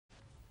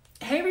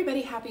Hey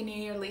everybody, Happy New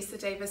Year. Lisa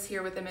Davis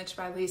here with Image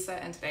by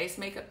Lisa, and today's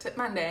Makeup Tip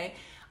Monday.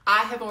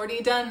 I have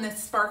already done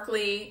this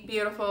sparkly,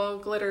 beautiful,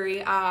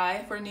 glittery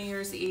eye for New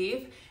Year's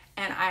Eve,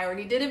 and I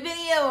already did a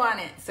video on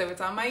it. So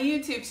it's on my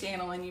YouTube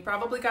channel, and you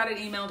probably got it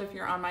emailed if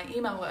you're on my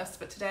email list.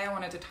 But today I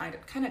wanted to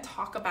kind of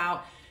talk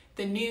about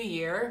the new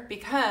year,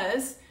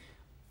 because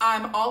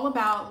I'm all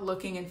about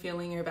looking and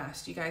feeling your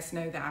best. You guys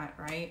know that,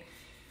 right?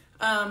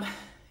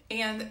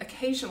 And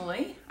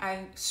occasionally I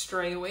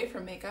stray away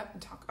from makeup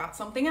and talk about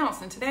something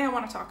else. And today I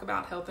want to talk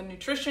about health and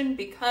nutrition,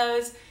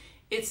 because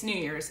it's New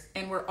Year's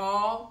and we're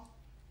all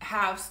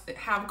have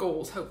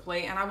goals,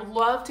 hopefully. And I would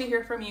love to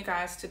hear from you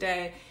guys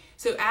today.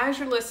 So as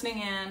you're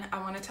listening in,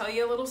 I want to tell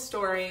you a little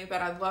story,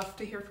 but I'd love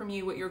to hear from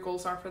you what your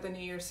goals are for the new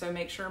year. So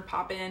make sure and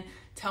pop in,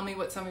 tell me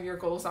what some of your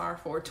goals are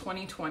for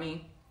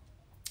 2020.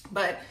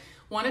 But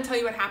want to tell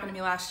you what happened to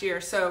me last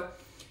year. So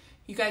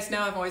you guys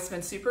know I've always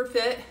been super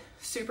fit,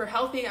 super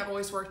healthy. I've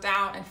always worked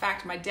out. In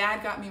fact, my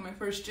dad got me my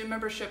first gym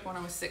membership when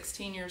I was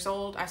 16 years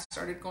old. I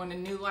started going to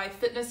New Life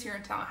Fitness here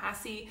in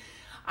Tallahassee.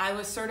 I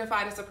was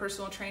certified as a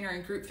personal trainer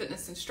and group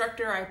fitness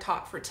instructor. I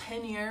taught for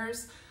 10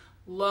 years,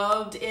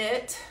 loved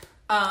it,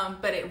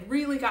 but it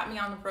really got me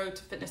on the road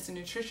to fitness and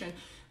nutrition,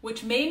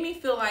 which made me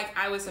feel like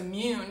I was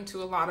immune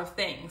to a lot of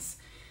things.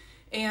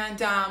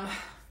 And I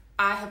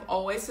have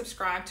always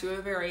subscribed to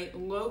a very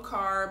low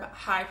carb,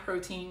 high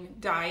protein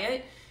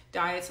diet.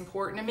 Diet's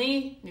important to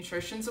me.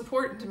 Nutrition's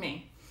important to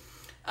me.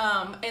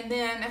 And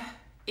then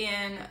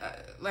in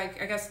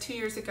I guess 2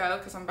 years ago,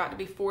 because I'm about to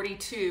be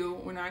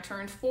 42, when I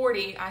turned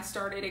 40, I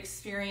started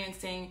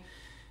experiencing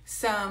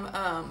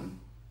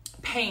some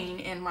pain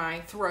in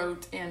my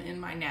throat and in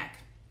my neck.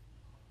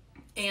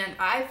 And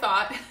I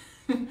thought,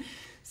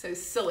 so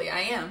silly I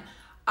am,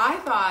 I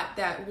thought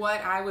that what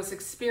I was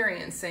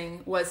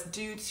experiencing was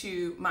due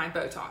to my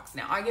Botox.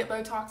 Now, I get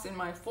Botox in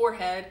my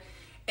forehead,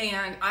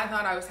 and I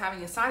thought I was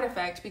having a side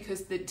effect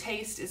because the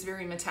taste is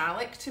very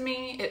metallic to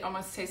me. It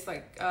almost tastes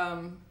like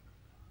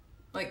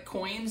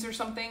coins or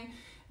something.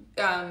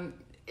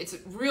 It's a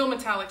real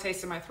metallic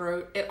taste in my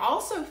throat. It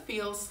also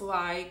feels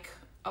like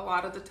a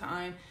lot of the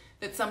time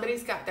that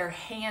somebody's got their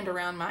hand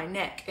around my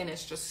neck and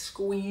it's just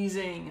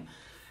squeezing.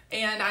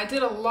 And I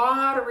did a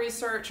lot of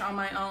research on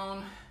my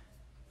own,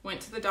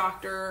 went to the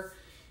doctor,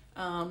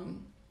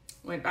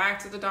 went back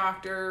to the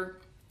doctor,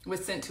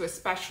 was sent to a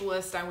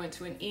specialist. I went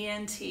to an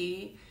ENT.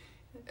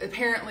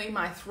 Apparently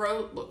my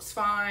throat looks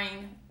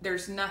fine.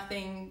 There's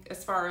nothing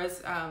as far as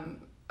an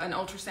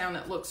ultrasound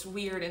that looks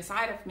weird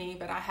inside of me,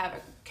 but I have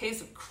a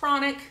case of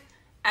chronic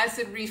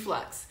acid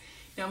reflux.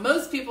 Now,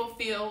 most people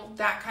feel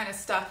that kind of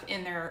stuff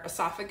in their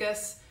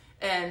esophagus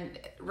and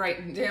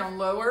right down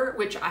lower,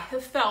 which I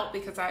have felt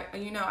because I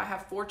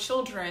have 4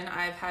 children.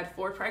 I've had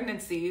 4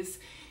 pregnancies,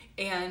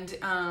 and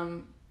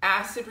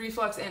acid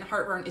reflux and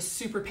heartburn is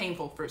super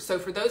painful. So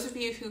for those of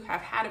you who have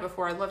had it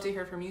before, I'd love to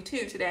hear from you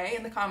too today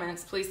in the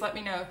comments. Please let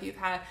me know if you've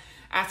had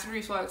acid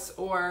reflux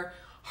or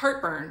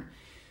heartburn.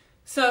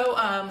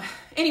 So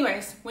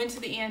anyways, went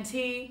to the ENT.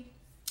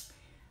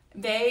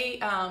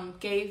 They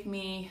gave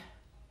me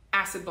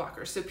acid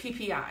blockers, so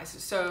PPIs,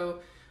 so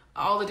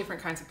all the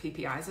different kinds of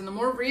PPIs. And the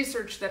more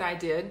research that I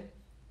did,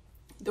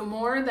 the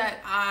more that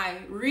I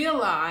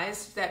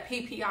realized that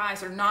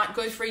PPIs are not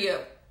good for you.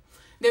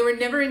 They were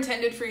never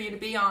intended for you to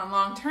be on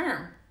long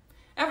term,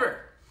 ever.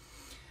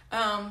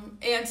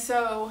 And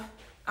so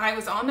I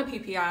was on the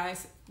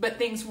PPIs, but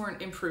things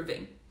weren't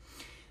improving.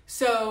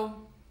 So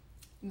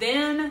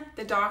then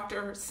the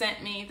doctor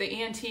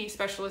the ENT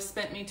specialist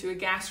sent me to a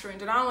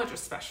gastroenterologist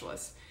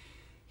specialist.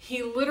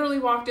 He literally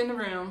walked in the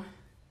room,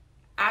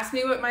 asked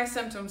me what my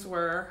symptoms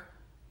were,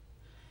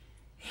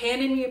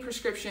 handed me a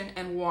prescription,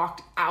 and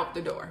walked out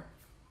the door.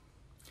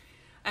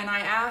 And I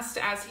asked,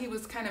 as he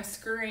was kind of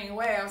scurrying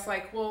away, I was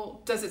like, well,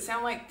 does it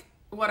sound like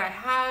what I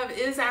have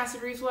is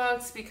acid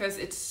reflux? Because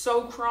it's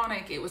so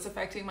chronic, it was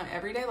affecting my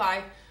everyday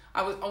life.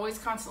 I was always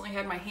constantly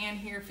had my hand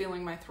here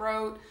feeling my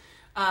throat.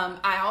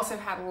 I also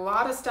had a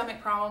lot of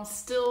stomach problems.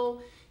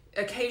 Still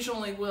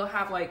occasionally will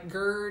have like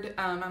GERD.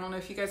 I don't know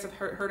if you guys have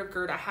heard of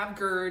GERD. I have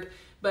GERD,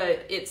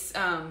 but it's,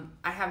 I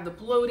have the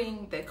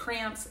bloating, the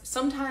cramps.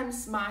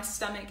 Sometimes my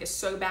stomach is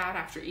so bad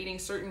after eating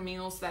certain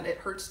meals that it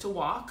hurts to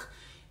walk.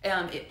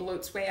 It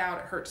bloats way out,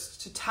 it hurts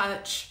to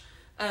touch.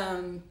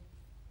 And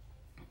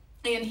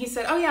he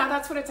said, oh yeah,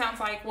 that's what it sounds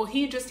like. Well,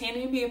 he just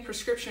handed me a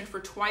prescription for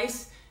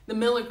twice the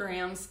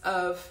milligrams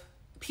of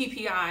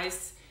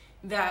PPIs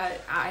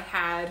that I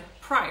had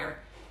prior.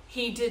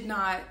 He did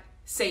not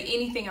say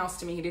anything else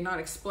to me. He did not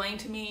explain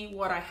to me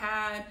what I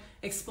had,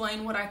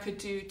 explain what I could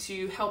do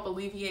to help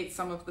alleviate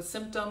some of the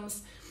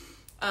symptoms.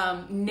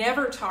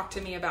 Never talked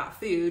to me about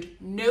food.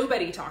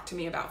 Nobody talked to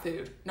me about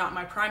food. Not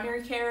my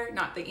primary care,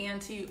 not the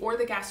ENT or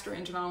the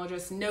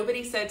gastroenterologist.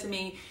 Nobody said to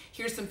me,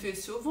 here's some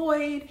foods to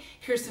avoid,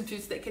 here's some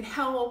foods that can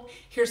help,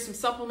 here's some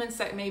supplements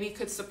that maybe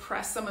could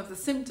suppress some of the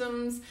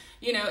symptoms,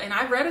 and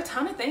I read a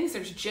ton of things.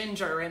 There's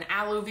ginger and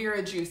aloe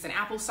vera juice and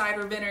apple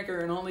cider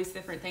vinegar and all these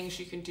different things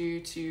you can do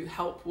to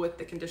help with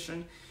the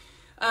condition.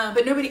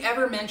 But nobody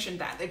ever mentioned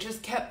that. They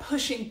just kept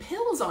pushing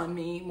pills on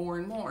me more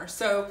and more.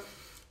 So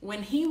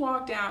When he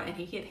walked out and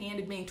he had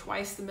handed me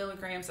twice the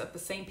milligrams of the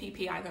same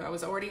PPI that I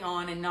was already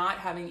on and not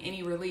having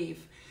any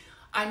relief,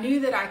 I knew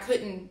that I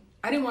didn't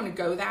want to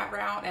go that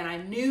route. And I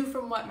knew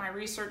from what my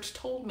research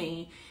told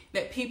me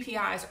that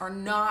PPIs are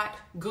not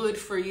good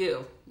for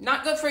you.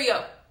 Not good for you.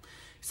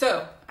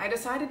 So I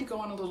decided to go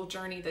on a little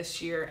journey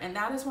this year, and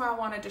that is why I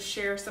wanted to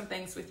share some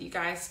things with you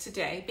guys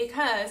today,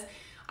 because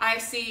I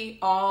see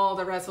all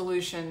the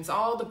resolutions,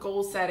 all the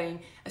goal setting,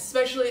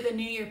 especially the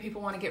new year.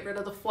 People want to get rid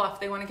of the fluff.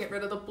 They want to get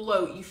rid of the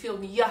bloat. You feel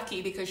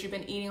yucky because you've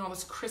been eating all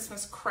this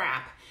Christmas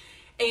crap.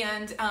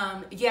 And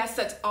yes,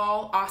 that's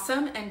all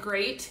awesome and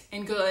great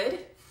and good.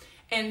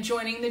 And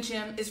joining the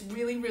gym is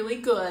really, really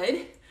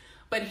good.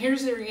 But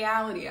here's the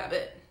reality of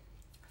it.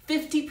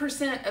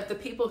 50% of the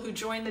people who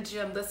join the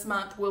gym this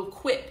month will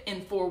quit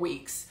in 4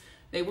 weeks.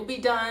 They will be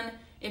done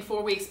in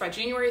 4 weeks. By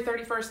January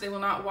 31st, they will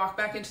not walk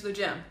back into the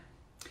gym.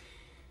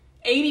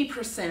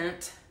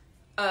 80%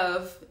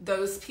 of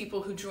those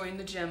people who join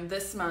the gym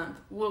this month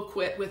will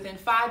quit within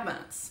 5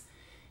 months.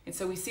 And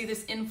so we see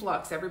this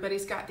influx.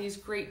 Everybody's got these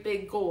great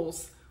big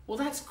goals. Well,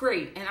 that's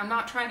great. And I'm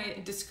not trying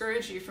to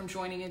discourage you from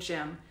joining a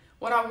gym.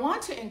 What I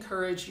want to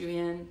encourage you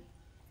in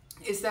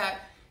is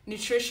that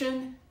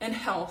nutrition and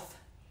health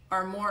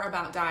are more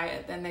about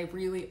diet than they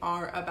really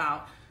are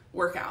about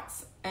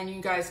workouts. And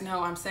you guys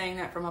know I'm saying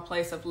that from a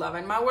place of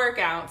loving my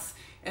workouts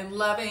and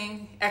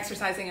loving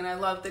exercising, and I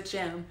love the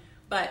gym.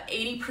 But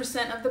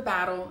 80% of the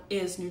battle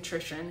is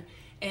nutrition,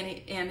 and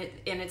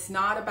it's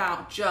not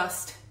about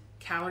just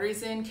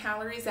calories in,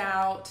 calories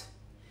out,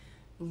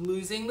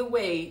 losing the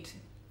weight.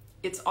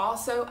 It's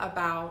also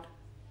about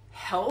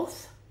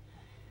health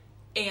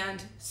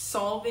and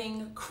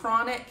solving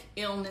chronic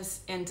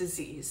illness and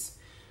disease.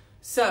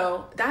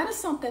 So that is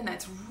something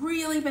that's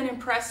really been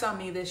impressed on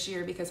me this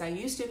year, because I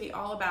used to be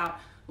all about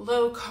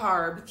low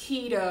carb,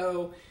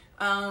 keto,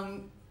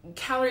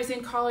 calories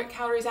in,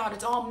 calories out.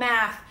 It's all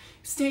math.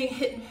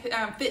 Staying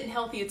fit and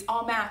healthy, it's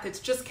all math. It's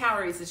just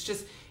calories. It's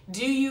just,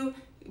 do you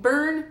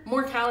burn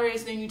more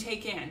calories than you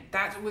take in?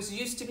 That was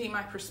used to be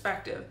my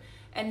perspective.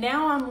 And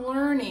now I'm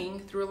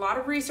learning through a lot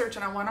of research,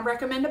 and I want to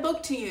recommend a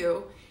book to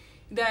you,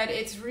 that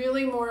it's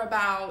really more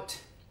about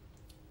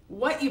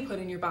what you put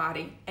in your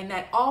body, and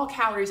that all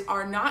calories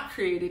are not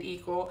created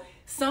equal.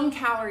 Some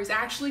calories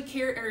actually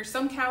carry, or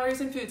some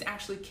calories and foods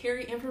actually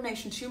carry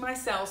information to my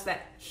cells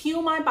that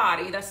heal my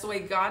body. That's the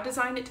way God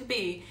designed it to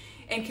be,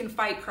 and can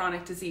fight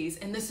chronic disease.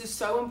 And this is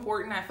so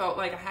important. I felt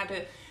like I had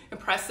to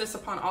impress this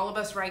upon all of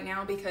us right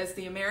now, because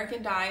the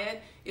American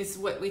diet is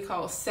what we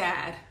call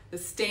SAD. The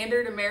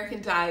standard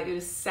American diet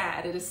is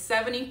SAD. It is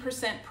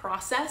 70%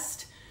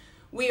 processed.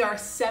 We are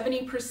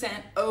 70%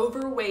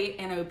 overweight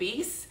and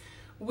obese.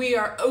 We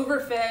are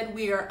overfed,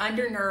 we are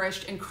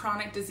undernourished, and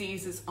chronic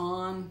disease is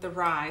on the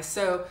rise.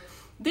 So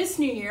this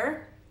new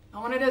year, I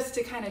wanted us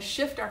to kind of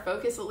shift our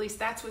focus. At least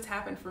that's what's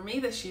happened for me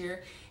this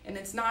year. And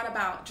it's not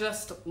about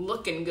just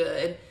looking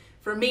good.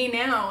 For me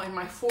now, in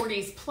my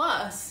 40s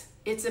plus,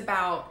 it's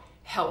about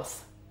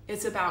health.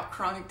 It's about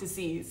chronic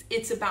disease.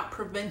 It's about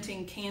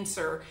preventing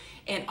cancer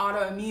and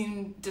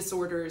autoimmune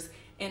disorders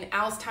and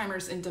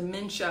Alzheimer's and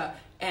dementia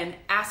and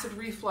acid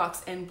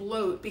reflux and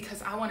bloat,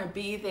 because I want to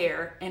be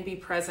there and be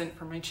present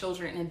for my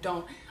children, and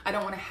I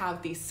don't want to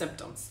have these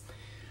symptoms.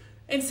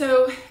 And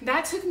so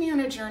that took me on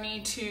a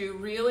journey to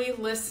really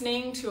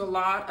listening to a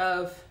lot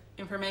of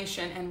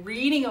information and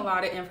reading a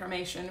lot of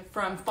information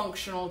from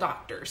functional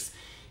doctors.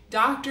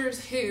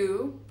 Doctors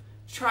who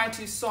try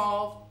to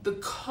solve the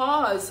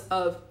cause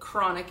of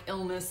chronic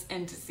illness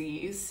and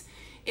disease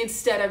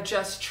instead of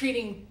just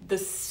treating the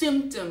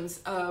symptoms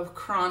of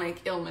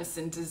chronic illness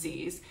and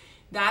disease.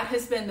 That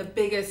has been the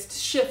biggest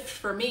shift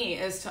for me,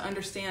 is to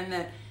understand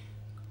that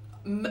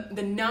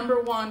the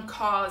number one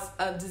cause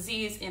of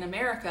disease in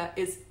America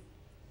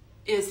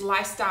is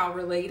lifestyle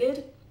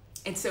related.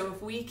 And so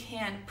if we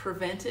can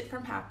prevent it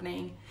from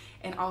happening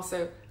and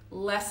also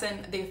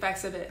lessen the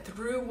effects of it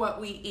through what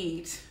we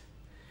eat,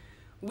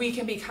 we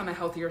can become a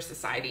healthier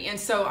society. And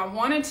so I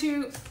wanted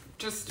to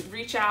just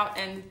reach out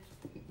and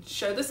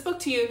show this book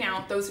to you.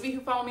 Now, those of you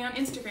who follow me on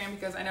Instagram,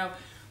 because I know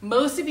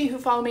most of you who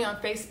follow me on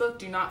Facebook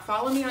do not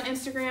follow me on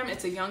Instagram.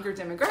 It's a younger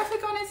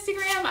demographic on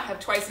Instagram. I have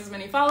twice as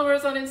many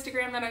followers on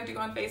Instagram than I do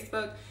on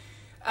Facebook.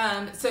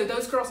 So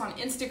those girls on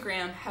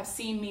Instagram have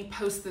seen me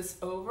post this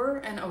over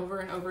and over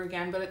and over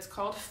again, but it's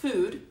called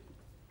Food.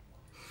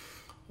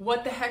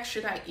 What the Heck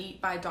Should I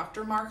Eat by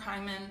Dr. Mark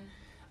Hyman.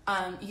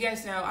 You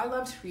guys know I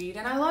love to read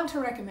and I love to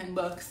recommend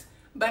books,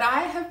 but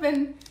I have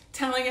been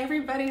telling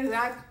everybody that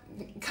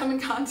I've come in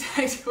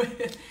contact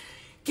with,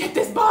 get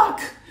this book.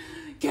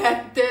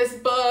 Get this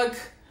book.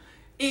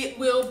 It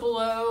will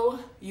blow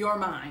your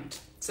mind.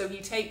 So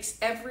he takes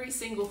every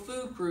single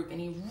food group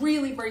and he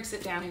really breaks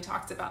it down. He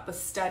talks about the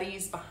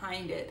studies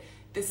behind it,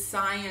 the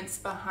science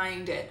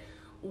behind it,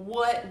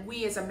 what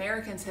we as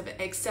Americans have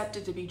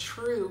accepted to be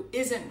true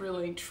isn't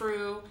really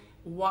true,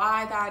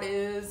 why that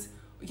is.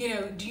 You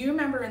know, do you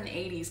remember in the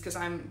 80s, because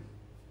I'm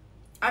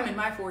in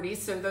my 40s,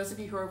 so those of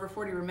you who are over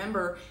 40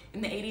 remember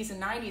in the 80s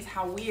and 90s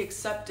how we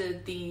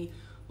accepted the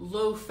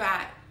low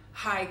fat,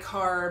 high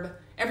carb,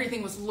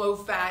 everything was low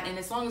fat, and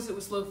as long as it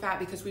was low fat,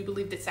 because we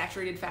believed that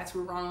saturated fats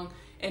were wrong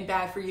and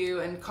bad for you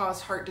and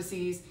caused heart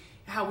disease,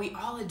 how we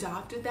all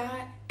adopted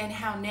that, and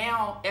how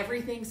now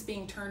everything's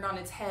being turned on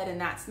its head, and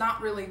that's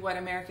not really what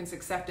Americans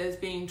accept as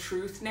being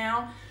truth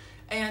now.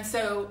 And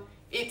so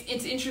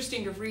it's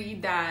interesting to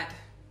read that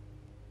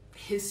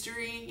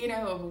history, you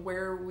know, of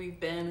where we've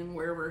been and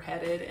where we're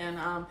headed.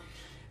 And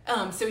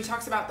so he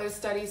talks about those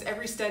studies,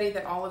 every study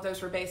that all of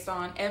those were based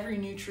on, every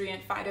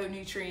nutrient,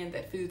 phytonutrient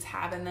that foods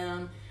have in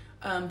them,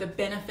 the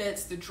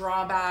benefits, the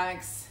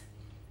drawbacks,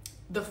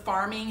 the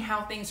farming,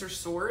 how things are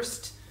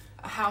sourced,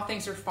 how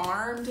things are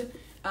farmed,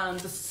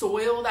 the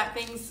soil that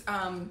things,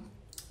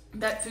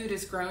 that food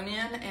is grown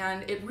in.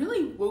 And it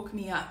really woke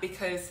me up,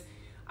 because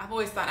I've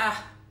always thought,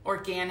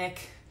 organic,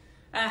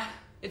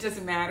 it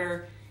doesn't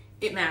matter.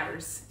 It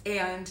matters.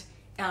 And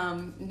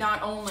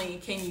not only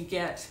can you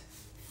get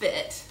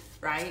fit,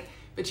 right,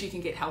 but you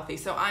can get healthy.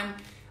 So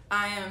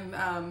I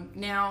am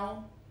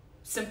now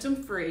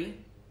symptom free.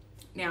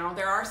 Now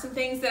there are some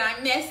things that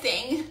I'm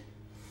missing.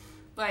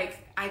 Like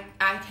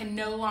I can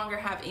no longer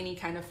have any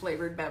kind of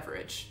flavored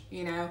beverage,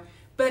 you know.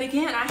 But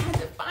again, I had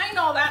to find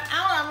all that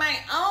out on my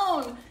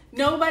own.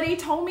 Nobody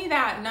told me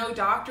that. No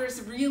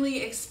doctors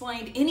really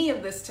explained any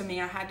of this to me.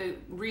 I had to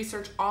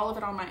research all of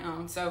it on my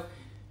own. So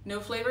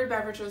no flavored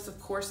beverages, of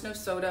course, no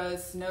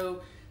sodas,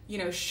 no, you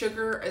know,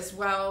 sugar as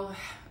well.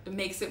 It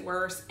makes it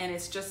worse. And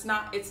it's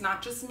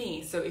not just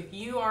me. So if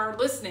you are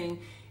listening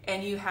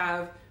and you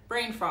have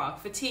brain fog,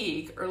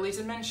 fatigue, early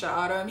dementia,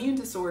 autoimmune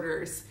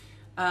disorders,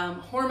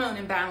 hormone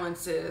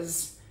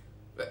imbalances,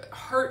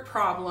 heart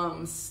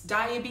problems,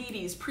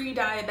 diabetes,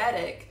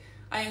 pre-diabetic,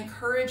 I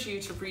encourage you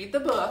to read the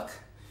book,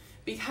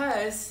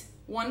 because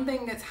one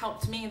thing that's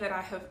helped me that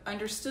I have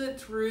understood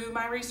through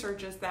my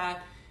research is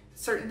that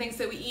certain things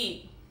that we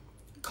eat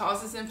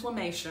causes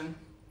inflammation.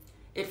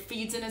 It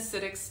feeds an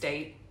acidic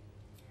state.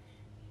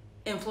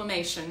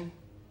 Inflammation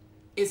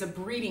is a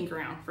breeding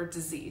ground for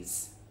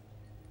disease.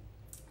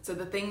 So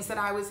the things that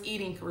I was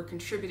eating were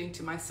contributing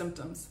to my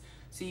symptoms.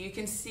 So you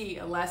can see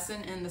a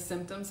lesson in the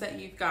symptoms that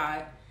you've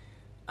got,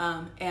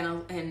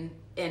 and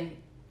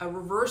a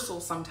reversal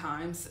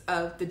sometimes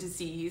of the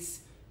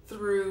disease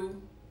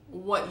through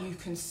what you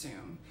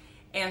consume.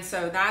 And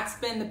so that's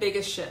been the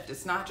biggest shift.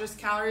 It's not just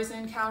calories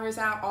in, calories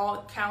out,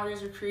 all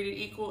calories are created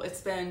equal.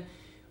 It's been,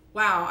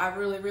 wow, I've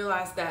really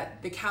realized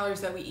that the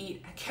calories that we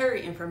eat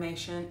carry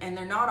information, and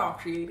they're not all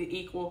created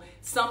equal.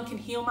 Some can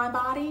heal my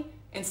body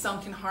and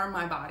some can harm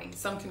my body.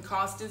 Some can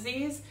cause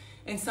disease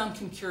and some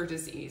can cure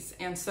disease.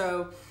 And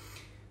so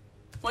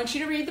I want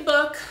you to read the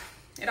book.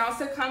 It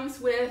also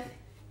comes with,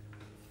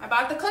 I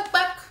bought the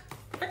cookbook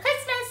for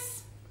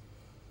Christmas.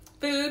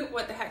 Food,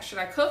 what the heck should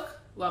I cook?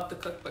 Love the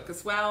cookbook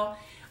as well.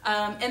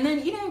 And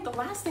then, you know, the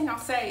last thing I'll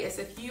say is,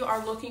 if you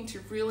are looking to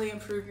really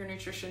improve your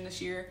nutrition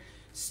this year,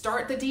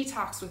 start the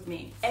detox with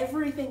me.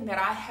 Everything that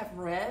I have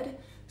read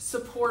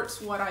supports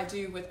what I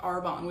do with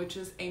Arbonne, which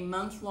is a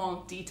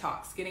month-long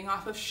detox, getting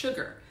off of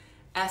sugar,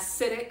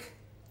 acidic,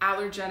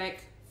 allergenic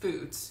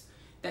foods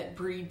that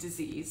breed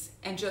disease,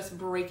 and just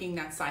breaking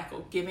that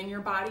cycle, giving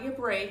your body a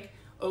break,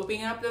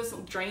 opening up those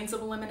drains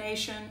of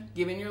elimination,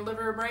 giving your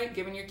liver a break,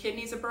 giving your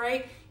kidneys a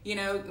break, you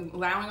know,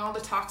 allowing all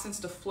the toxins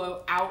to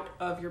flow out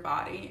of your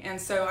body. And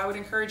so I would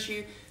encourage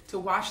you to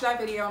watch that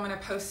video. I'm going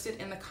to post it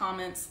in the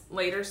comments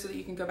later so that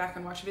you can go back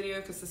and watch the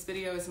video, because this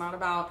video is not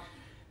about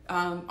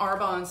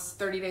Arbonne's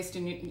 30 days to,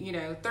 you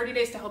know, 30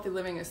 days to healthy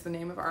living is the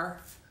name of our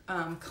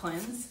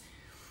cleanse.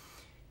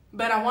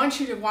 But I want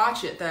you to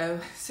watch it though,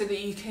 so that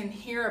you can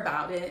hear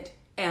about it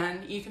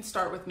and you can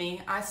start with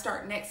me. I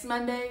start next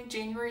Monday,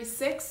 January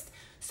 6th.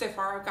 So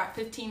far, I've got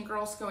 15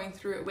 girls going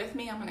through it with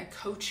me. I'm going to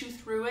coach you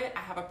through it. I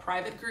have a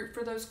private group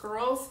for those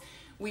girls.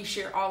 We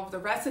share all of the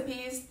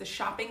recipes, the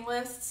shopping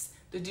lists,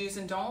 the do's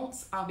and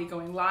don'ts. I'll be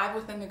going live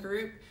within the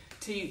group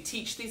to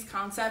teach these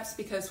concepts,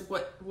 because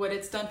what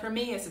it's done for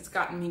me is it's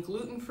gotten me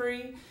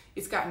gluten-free,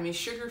 it's gotten me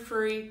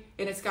sugar-free,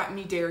 and it's gotten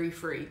me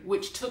dairy-free,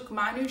 which took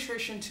my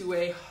nutrition to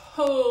a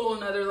whole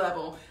nother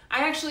level.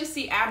 I actually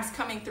see abs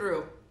coming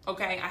through,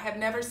 okay? I have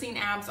never seen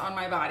abs on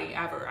my body,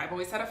 ever. I've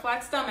always had a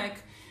flat stomach,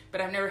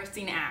 but I've never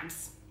seen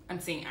abs. I'm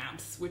seeing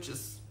abs, which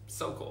is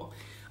so cool.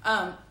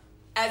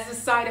 As a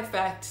side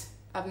effect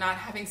of not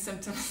having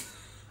symptoms,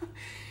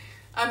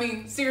 I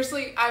mean,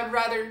 seriously, I'd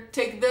rather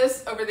take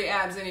this over the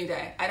abs any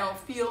day. I don't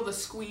feel the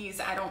squeeze.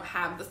 I don't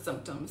have the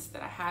symptoms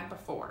that I had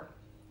before.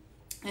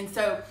 And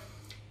so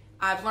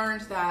I've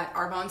learned that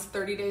Arbonne's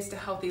 30 Days to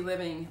Healthy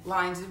Living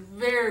lines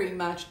very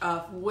much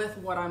up with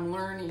what I'm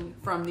learning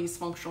from these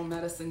functional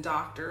medicine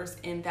doctors,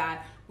 in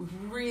that we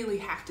really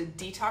have to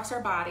detox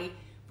our body,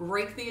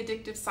 break the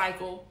addictive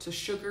cycle to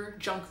sugar,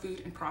 junk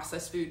food, and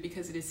processed food,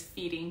 because it is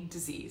feeding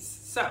disease.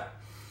 So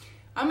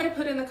I'm going to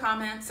put in the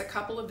comments a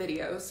couple of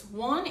videos.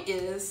 One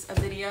is a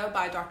video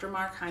by Dr.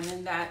 Mark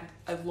Hyman that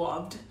I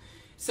loved.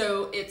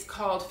 So it's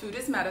called Food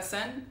is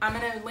Medicine. I'm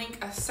going to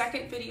link a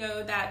second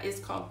video that is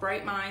called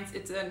Bright Minds.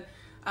 It's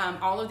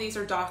all of these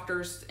are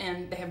doctors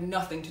and they have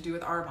nothing to do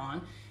with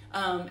Arbonne.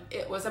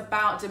 It was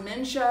about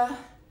dementia,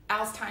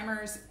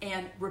 Alzheimer's,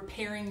 and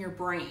repairing your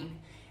brain.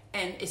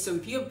 And so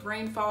if you have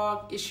brain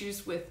fog,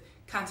 issues with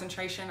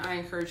concentration, I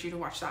encourage you to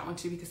watch that one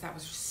too, because that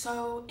was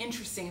so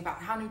interesting about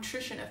how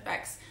nutrition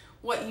affects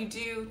what you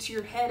do to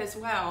your head as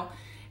well.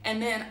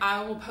 And then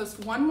I will post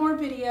one more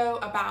video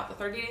about the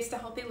 30 Days to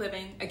Healthy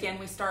Living. Again,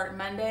 we start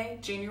Monday,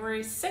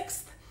 January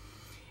 6th.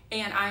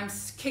 And I'm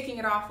kicking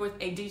it off with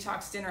a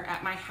detox dinner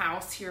at my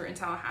house here in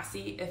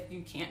Tallahassee. If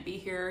you can't be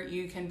here,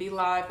 you can be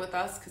live with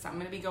us, because I'm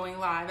going to be going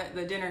live at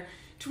the dinner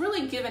to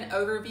really give an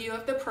overview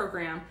of the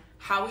program,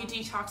 how we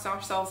detox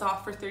ourselves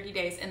off for 30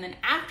 days. And then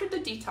after the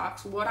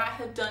detox, what I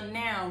have done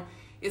now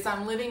is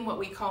I'm living what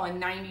we call a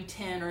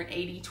 90-10 or an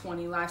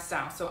 80-20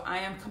 lifestyle. So I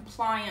am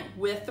compliant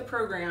with the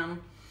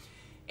program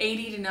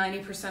 80 to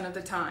 90% of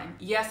the time.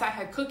 Yes, I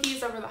had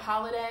cookies over the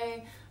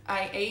holiday.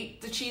 I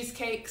ate the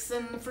cheesecakes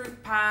and the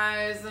fruit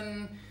pies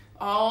and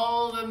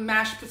all the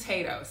mashed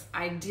potatoes.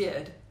 I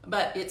did,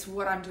 but it's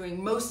what I'm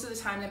doing most of the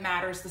time that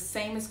matters. The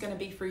same is going to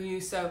be for you.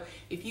 So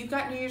if you've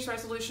got New Year's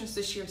resolutions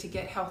this year to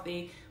get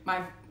healthy,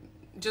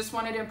 just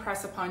wanted to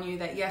impress upon you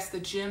that yes, the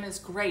gym is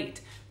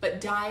great, but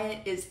diet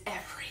is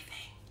everything.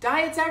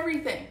 Diet's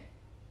everything,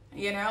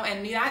 you know,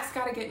 and that's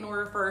got to get in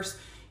order first.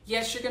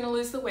 Yes, you're going to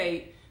lose the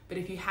weight. But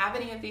if you have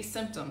any of these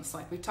symptoms,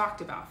 like we talked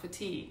about,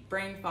 fatigue,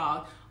 brain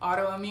fog,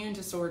 autoimmune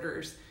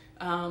disorders,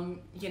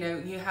 you know,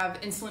 you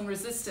have insulin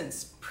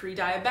resistance,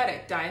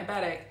 pre-diabetic,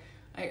 diabetic,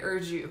 I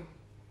urge you,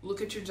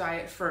 look at your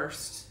diet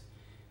first.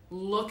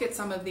 Look at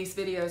some of these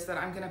videos that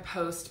I'm going to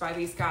post by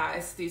these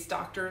guys, these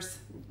doctors.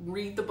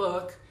 Read the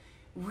book.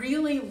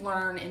 Really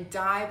learn and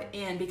dive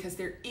in, because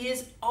there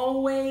is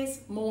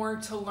always more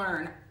to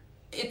learn.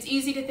 It's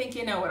easy to think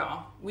you know it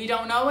all. We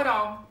don't know it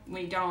all.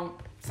 We don't.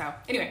 So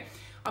anyway,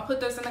 I'll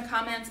put those in the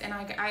comments, and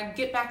I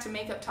get back to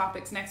makeup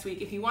topics next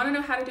week. If you want to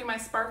know how to do my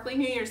sparkly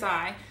New Year's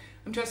eye,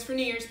 I'm dressed for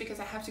New Year's because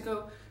I have to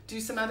go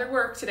do some other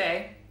work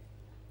today.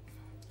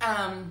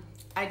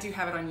 I do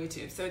have it on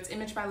YouTube. So it's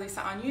Image by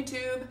Lisa on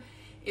YouTube.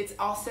 It's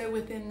also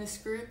within this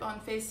group on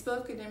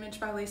Facebook at Image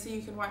by Lisa.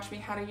 You can watch me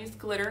how to use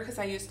glitter, because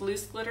I used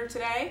loose glitter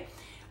today.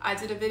 I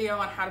did a video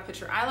on how to put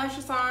your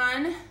eyelashes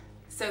on.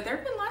 So there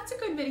have been lots of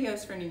good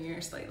videos for New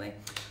Year's lately.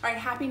 All right,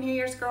 Happy New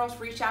Year's, girls.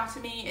 Reach out to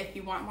me if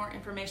you want more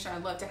information.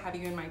 I'd love to have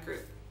you in my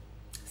group.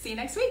 See you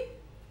next week.